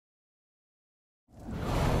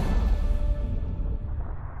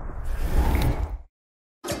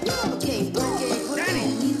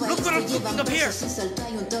What's cooking up here?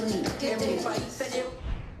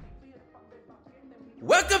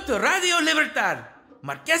 Welcome to Radio Libertad.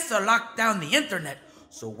 Marquesa locked down the internet,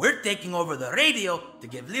 so we're taking over the radio to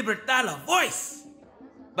give Libertad a voice.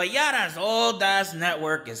 But Yara's old-ass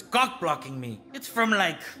network is cock-blocking me. It's from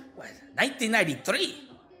 1993.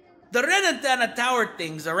 The red antenna tower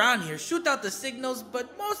things around here shoot out the signals,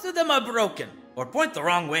 but most of them are broken or point the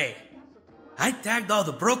wrong way. I tagged all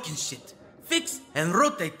the broken shit. Fix and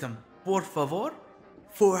rotate them. Por favor?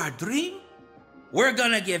 For our dream? We're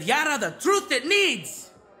gonna give Yara the truth it needs!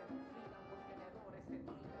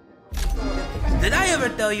 Did I ever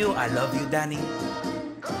tell you I love you, Danny?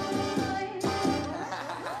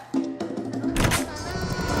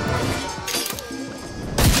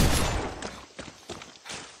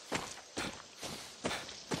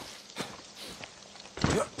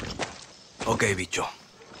 Okay, bicho.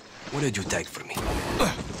 What did you take for me?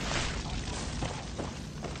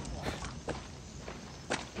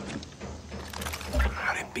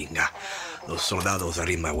 Arepinga. Those soldados are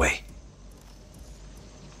in my way.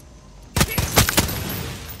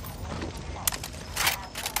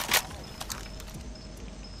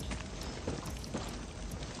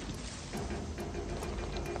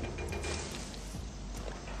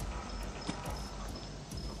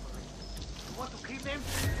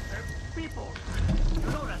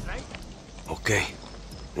 Okay.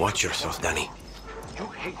 Watch yourself, Danny.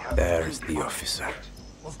 There's the officer.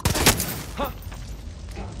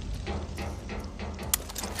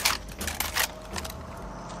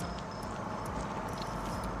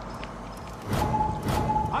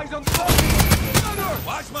 Eyes on the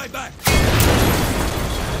watch my back!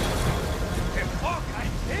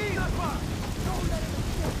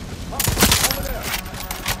 Over there!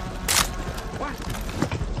 What?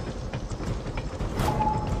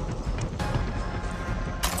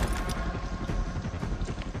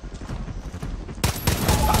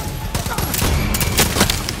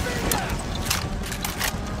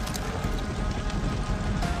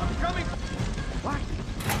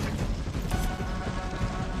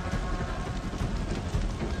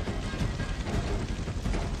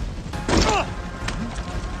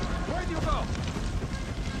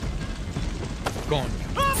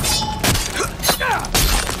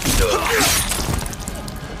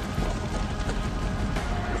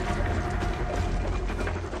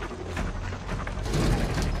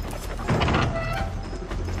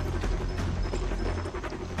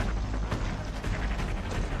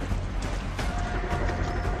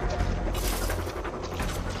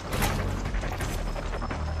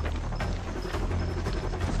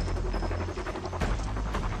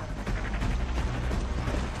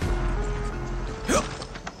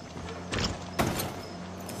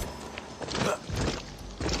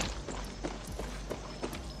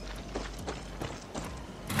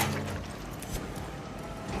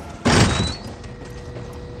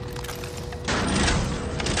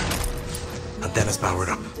 Antenna's powered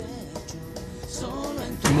up.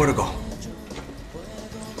 2 more to go.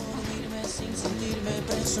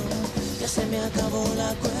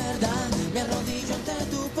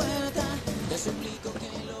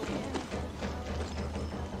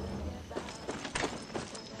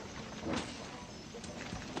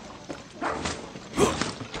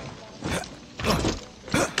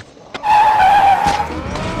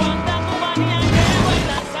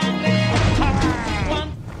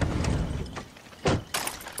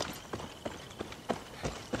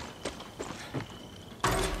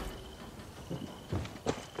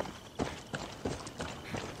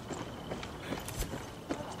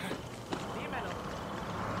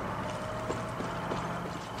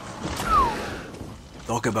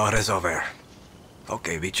 Talk about resolver.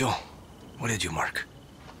 Okay, bicho. What did you mark?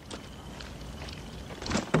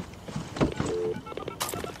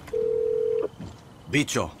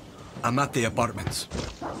 Bicho, I'm at the apartments.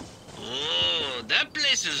 Oh, that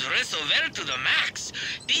place is resolver to the max.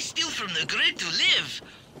 They steal from the grid to live.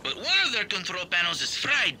 But one of their control panels is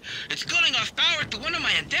fried. It's cutting off power to one of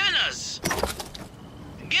my antennas.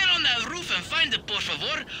 Get on that roof and find it, por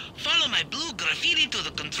favor. Follow my blue graffiti to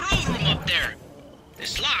the control room up there.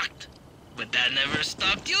 It's locked, but that never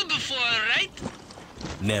stopped you before, right?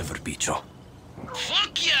 Never, bicho.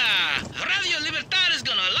 Fuck yeah! Radio Libertad is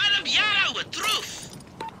gonna light up Yara with truth!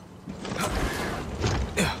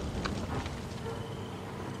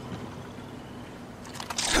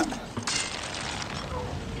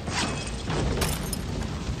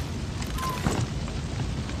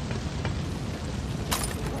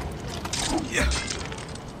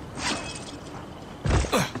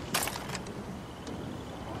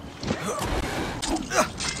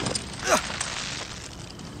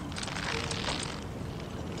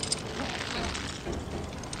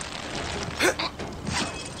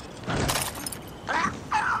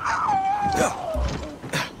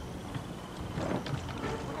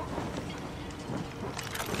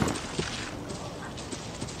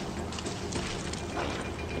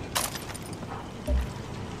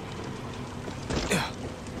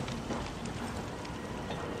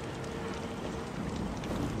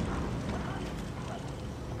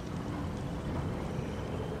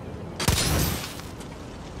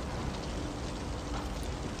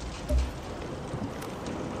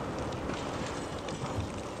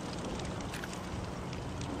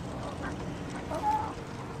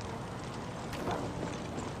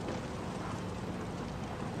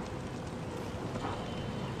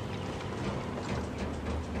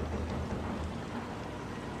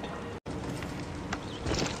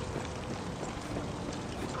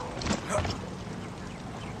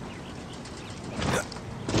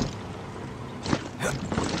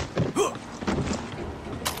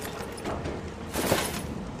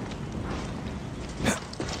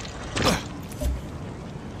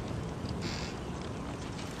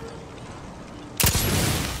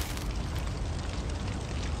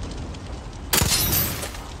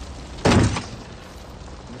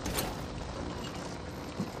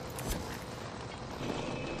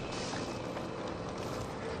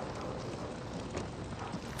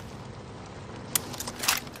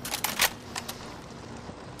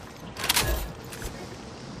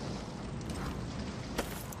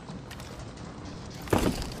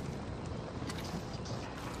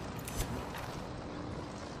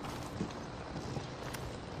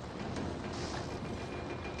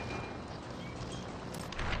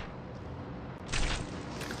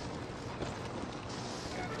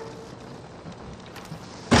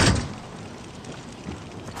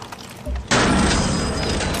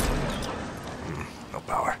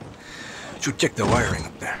 Should check the wiring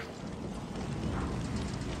up there.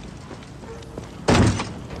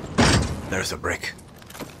 There's a break.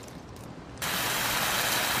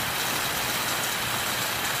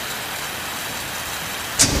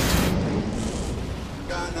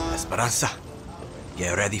 Esperanza,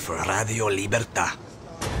 get ready for Radio Libertad.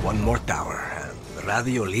 One more tower, and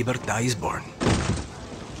Radio Libertad is born.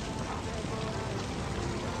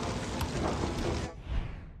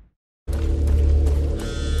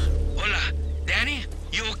 Hola, Danny?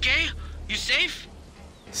 You okay? You safe?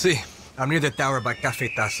 Sí, I'm near the tower by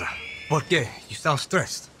Café Taza. ¿Por qué? You sound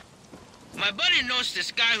stressed. My buddy knows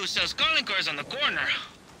this guy who sells calling cards on the corner.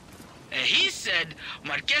 And he said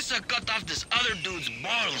Marquesa cut off this other dude's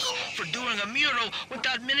balls for doing a mural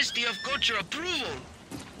without Ministry of Culture approval.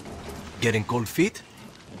 Getting cold feet?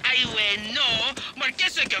 No,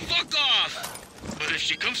 Marquesa can fuck off. But if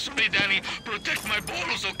she comes to me, Danny, protect my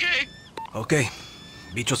balls, okay? Okay,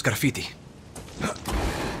 bichos graffiti.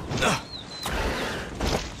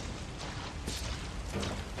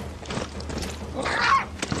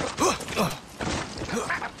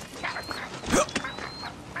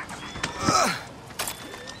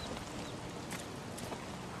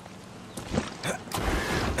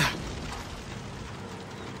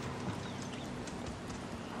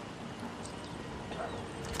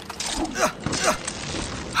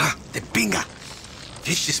 De pinga!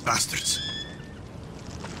 Fish these bastards!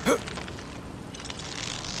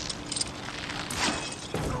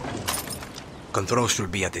 Control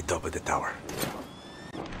should be at the top of the tower.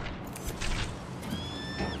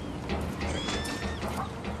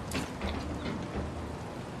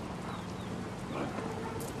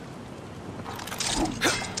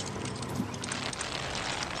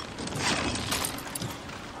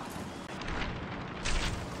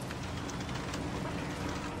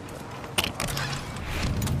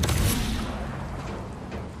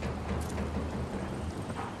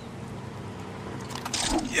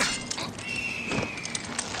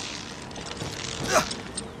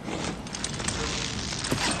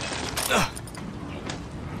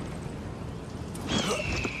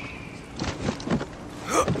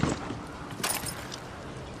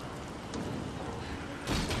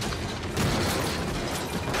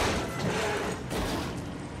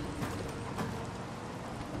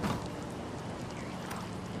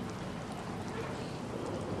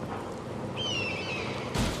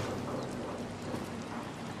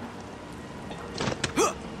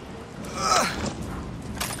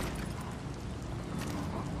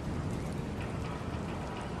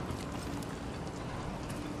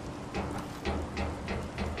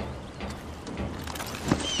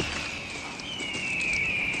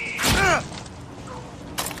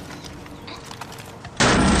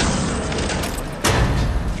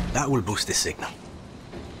 That will boost the signal.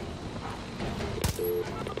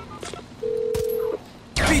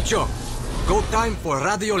 Bicho! Go time for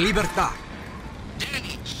Radio Libertad.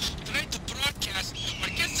 Danny, try to broadcast.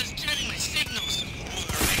 Marquesa's jamming my signals.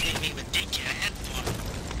 Overriding me with dickhead headphone.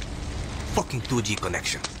 Fucking 2G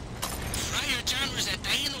connection. Fry your jammers at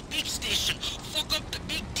Taino Beach Station. Fuck up the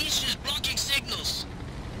big dishes blocking signals.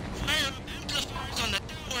 Fire up amplifiers on the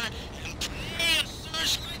tower and play a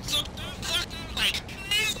surge lights up the fuck out like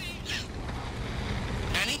crazy.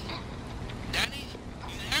 Danny? Danny?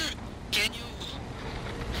 You there? Can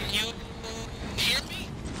you hear me?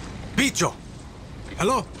 Bicho!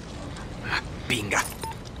 Hello? Pinga.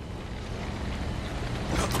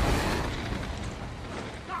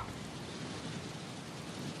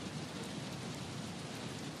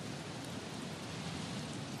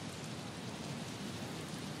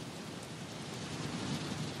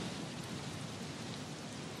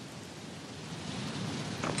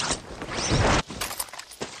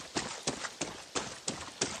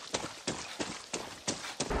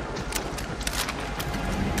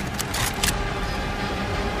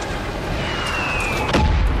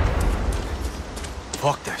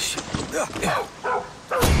 Fuck that shit.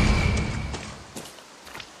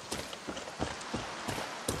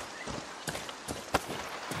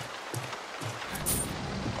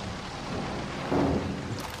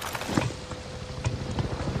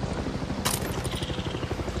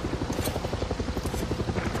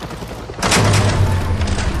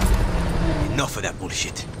 Enough of that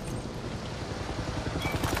bullshit.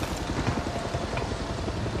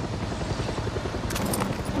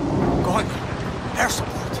 Go on. Air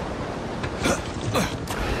support.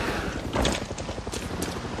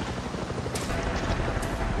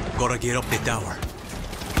 Gotta get up the tower.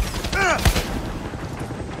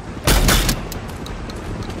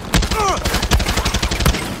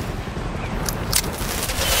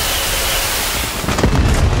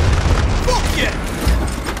 Fuck yeah!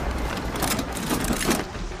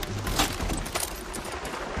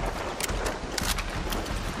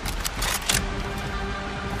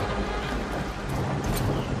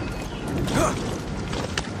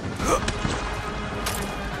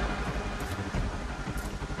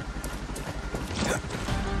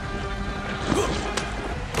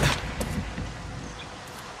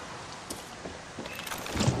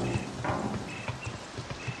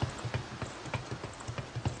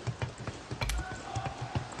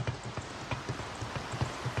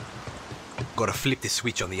 gotta flip the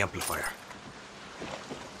switch on the amplifier.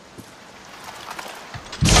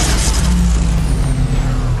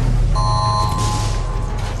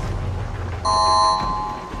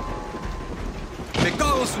 Me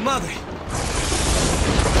cago en su madre!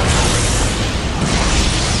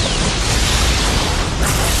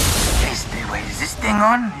 Wait, is this thing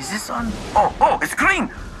on? Is this on? Oh, it's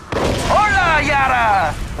green! Hola,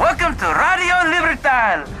 Yara! Welcome to Radio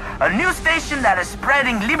Libertad, a new station that is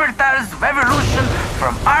spreading Libertad's revolution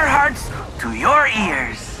from our hearts to your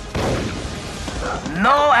ears.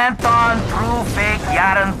 No Anton, true, fake,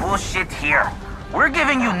 Yaran bullshit here. We're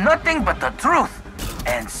giving you nothing but the truth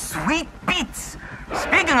and sweet beats.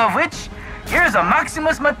 Speaking of which, here's a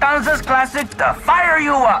Maximus Matanzas classic to fire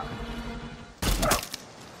you up.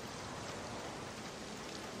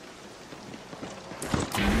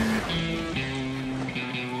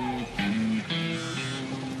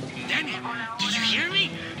 Did you hear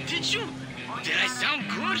me? Did you? Did I sound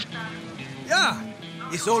good? Yeah!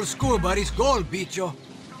 It's old school, but it's gold, bicho.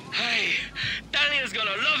 Hey, Daniel's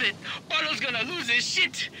gonna love it. Paulo's gonna lose his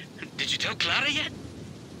shit. Did you tell Clara yet?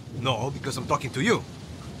 No, because I'm talking to you.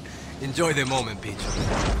 Enjoy the moment, bicho.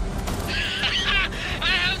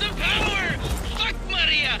 I have the power! Fuck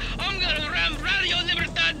Maria! I'm gonna ram Radio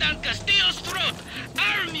Libertad down Castillo's throat.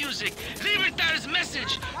 Our music, Libertad's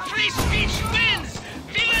message. Free speech wins!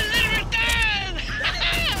 Viva Libertad!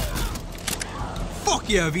 Fuck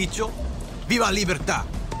yeah, bicho! Viva Libertad!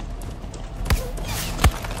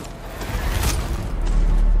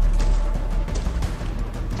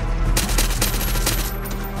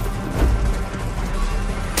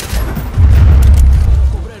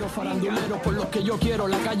 Farandulero por lo que yo quiero,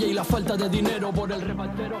 la calle y la falta de dinero por el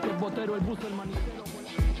repartero, el botero, el bus, el manicero.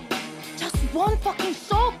 Just one fucking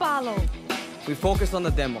show, Paulo. We focus on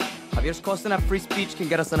the demo. Javier's costing that free speech can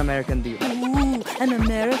get us an American deal. Ooh, an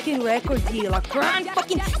American record deal, a grand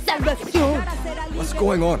fucking celebration. What's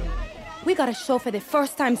going on? We got a show for the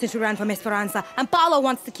first time since we ran from Esperanza, and Paulo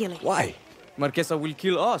wants to kill it. Why? Marquesa will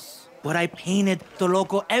kill us. But I painted the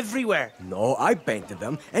logo everywhere. No, I painted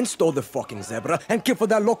them and stole the fucking zebra and killed for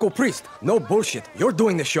that local priest. No bullshit. You're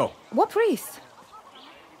doing the show. What priest?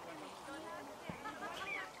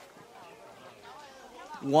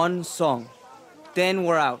 One song. Then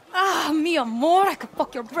we're out. Ah, mi amor, I could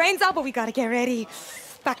fuck your brains out, but we gotta get ready.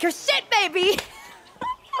 Back your shit, baby!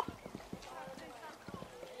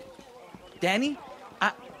 Danny,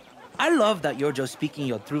 I love that you're just speaking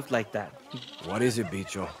your truth like that. What is it,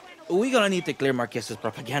 bicho? We're gonna need to clear Marques's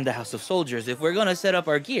propaganda house of soldiers if we're gonna set up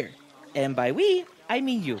our gear. And by we, I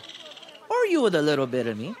mean you. Or you with a little bit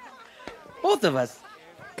of me. Both of us.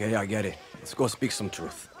 Okay, I get it. Let's go speak some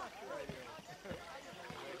truth.